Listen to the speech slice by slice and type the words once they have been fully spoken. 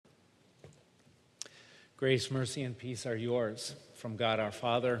Grace, mercy, and peace are yours from God our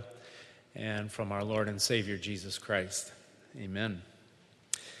Father and from our Lord and Savior Jesus Christ. Amen.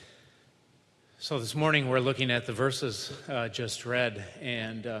 So this morning we're looking at the verses just read,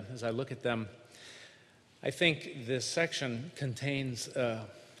 and as I look at them, I think this section contains a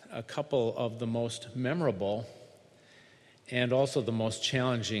couple of the most memorable and also the most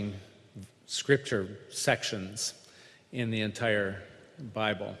challenging scripture sections in the entire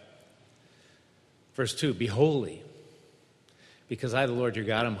Bible. Verse 2, be holy, because I, the Lord your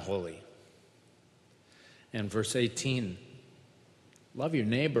God, am holy. And verse 18, love your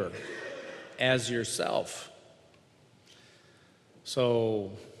neighbor as yourself.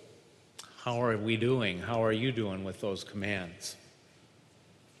 So, how are we doing? How are you doing with those commands?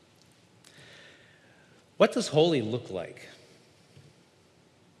 What does holy look like?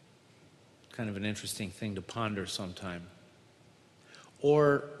 Kind of an interesting thing to ponder sometime.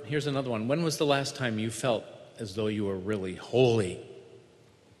 Or, here's another one. When was the last time you felt as though you were really holy?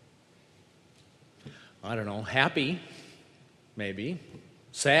 I don't know, happy, maybe.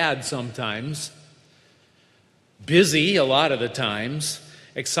 Sad sometimes. Busy a lot of the times.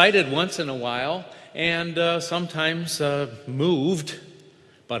 Excited once in a while. And sometimes moved.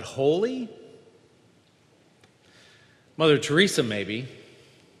 But holy? Mother Teresa, maybe.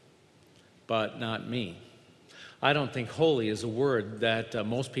 But not me. I don't think holy is a word that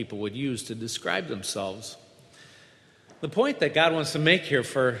most people would use to describe themselves. The point that God wants to make here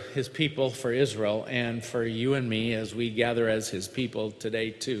for his people, for Israel, and for you and me as we gather as his people today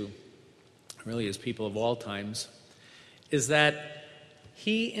too, really his people of all times, is that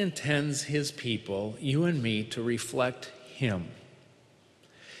he intends his people, you and me, to reflect him.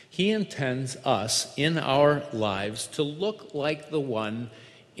 He intends us in our lives to look like the one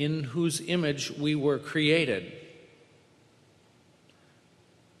in whose image we were created.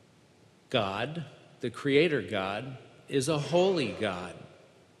 God, the Creator God, is a holy God.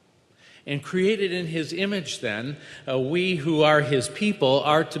 And created in his image then, we who are his people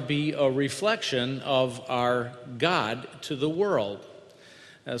are to be a reflection of our God to the world.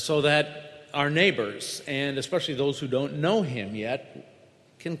 So that our neighbors, and especially those who don't know him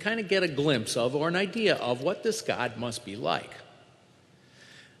yet, can kind of get a glimpse of or an idea of what this God must be like.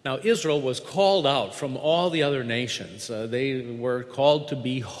 Now, Israel was called out from all the other nations. They were called to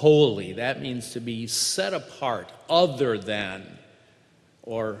be holy. That means to be set apart, other than,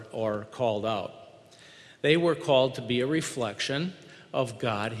 or called out. They were called to be a reflection of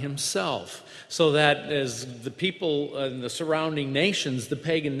God himself. So that as the people in the surrounding nations, the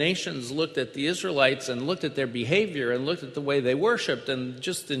pagan nations, looked at the Israelites and looked at their behavior and looked at the way they worshiped and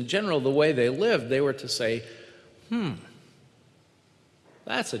just in general the way they lived, they were to say,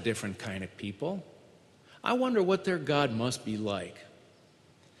 that's a different kind of people. I wonder what their God must be like.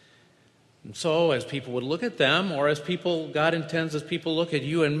 And so as people would look at them, or as people, God intends as people look at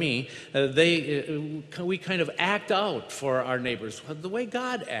you and me, we kind of act out for our neighbors the way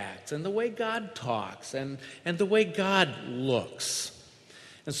God acts and the way God talks and the way God looks.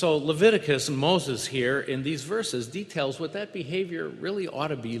 And so Leviticus and Moses here in these verses details what that behavior really ought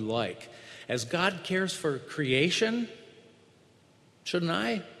to be like. As God cares for creation, shouldn't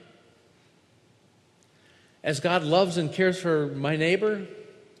I? As God loves and cares for my neighbor,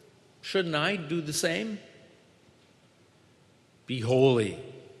 shouldn't I do the same? Be holy,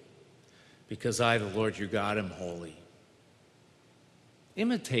 because I, the Lord your God, am holy.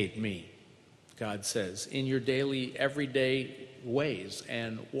 Imitate me, God says, in your daily, everyday ways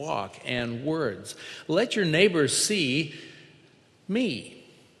and walk and words. Let your neighbors see me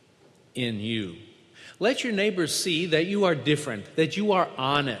in you. Let your neighbors see that you are different, that you are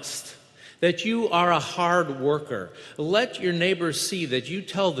honest, that you are a hard worker. Let your neighbors see that you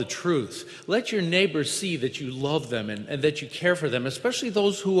tell the truth. Let your neighbors see that you love them and that you care for them, especially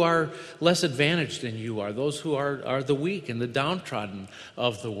those who are less advantaged than you are, those who are the weak and the downtrodden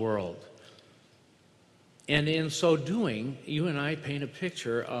of the world. And in so doing, you and I paint a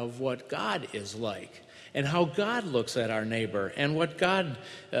picture of what God is like and how God looks at our neighbor and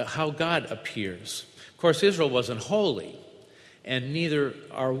how God appears. Of course, Israel wasn't holy, and neither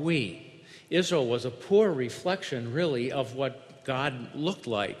are we. Israel was a poor reflection, really, of what God looked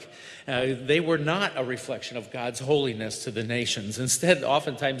like. They were not a reflection of God's holiness to the nations. Instead,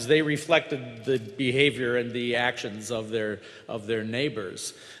 oftentimes, they reflected the behavior and the actions of their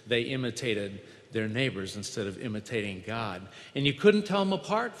neighbors. They imitated their neighbors instead of imitating God. And you couldn't tell them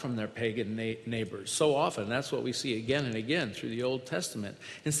apart from their pagan neighbors. So often, that's what we see again and again through the Old Testament.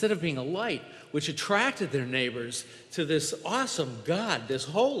 Instead of being a light which attracted their neighbors to this awesome God, this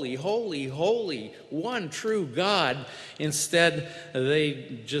holy, holy, holy, one true God, instead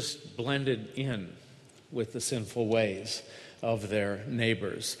they just blended in with the sinful ways of their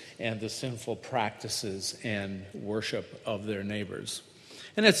neighbors and the sinful practices and worship of their neighbors.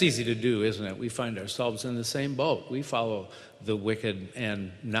 And that's easy to do, isn't it? We find ourselves in the same boat. We follow the wicked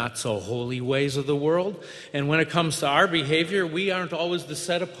and not so holy ways of the world. And when it comes to our behavior, we aren't always the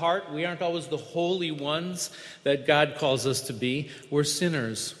set apart. We aren't always the holy ones that God calls us to be. We're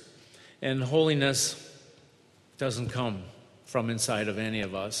sinners. And holiness doesn't come from inside of any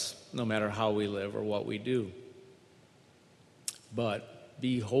of us, no matter how we live or what we do. But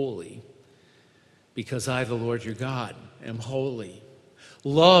be holy, because I, the Lord your God, am holy.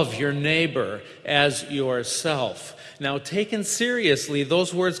 Love your neighbor as yourself. Now, taken seriously,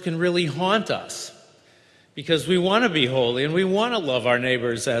 those words can really haunt us, because we want to be holy and we want to love our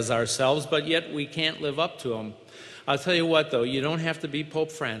neighbors as ourselves, but yet we can't live up to them. I'll tell you what, though, you don't have to be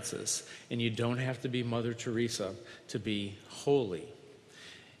Pope Francis and you don't have to be Mother Teresa to be holy.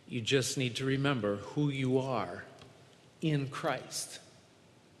 You just need to remember who you are in Christ.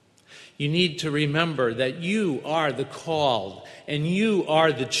 You need to remember that you are the called and you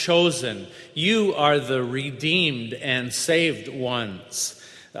are the chosen. You are the redeemed and saved ones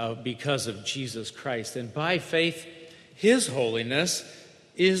because of Jesus Christ. And by faith, his holiness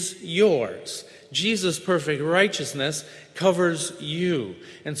is yours. Jesus' perfect righteousness covers you.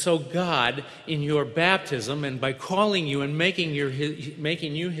 And so God, in your baptism and by calling you and making you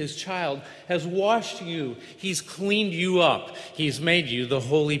his child, has washed you. He's cleaned you up. He's made you the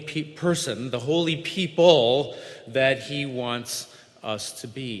holy person, the holy people that he wants us to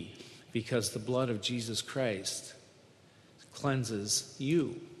be, because the blood of Jesus Christ cleanses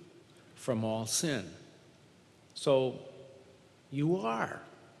you from all sin. So you are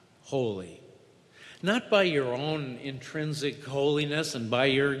holy. Not by your own intrinsic holiness and by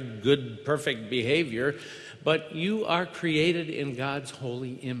your good, perfect behavior, but you are created in God's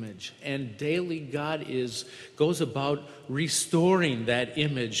holy image. And daily God goes about restoring that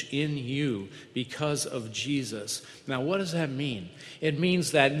image in you because of Jesus. Now, what does that mean? It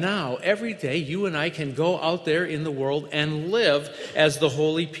means that now, every day, you and I can go out there in the world and live as the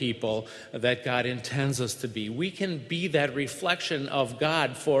holy people that God intends us to be. We can be that reflection of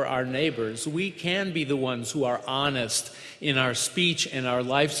God for our neighbors. We can be the ones who are honest in our speech and our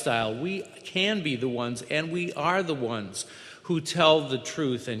lifestyle. We can be the ones, and we are the ones who tell the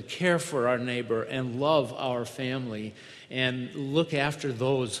truth and care for our neighbor and love our family and look after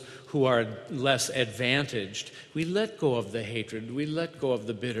those who are less advantaged. We let go of the hatred. We let go of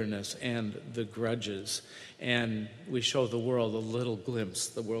the bitterness and the grudges. And we show the world a little glimpse.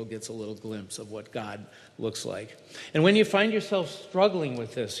 The world gets a little glimpse of what God looks like. And when you find yourself struggling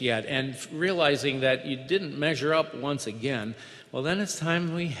with this yet and realizing that you didn't measure up once again, well, then it's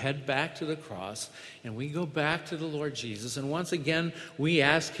time we head back to the cross and we go back to the Lord Jesus. And once again, we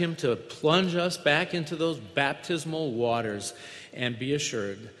ask him to plunge us back into those baptismal waters and be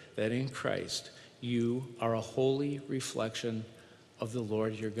assured that in Christ you are a holy reflection of the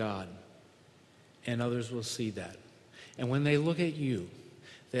Lord your God. And others will see that. And when they look at you,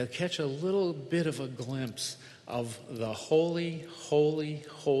 they'll catch a little bit of a glimpse of the holy, holy,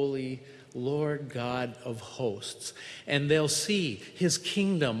 holy Lord God of hosts. And they'll see his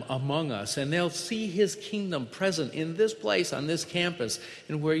kingdom among us. And they'll see his kingdom present in this place, on this campus,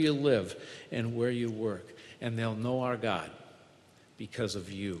 and where you live and where you work. And they'll know our God because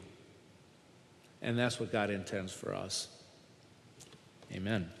of you. And that's what God intends for us.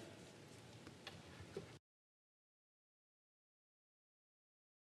 Amen.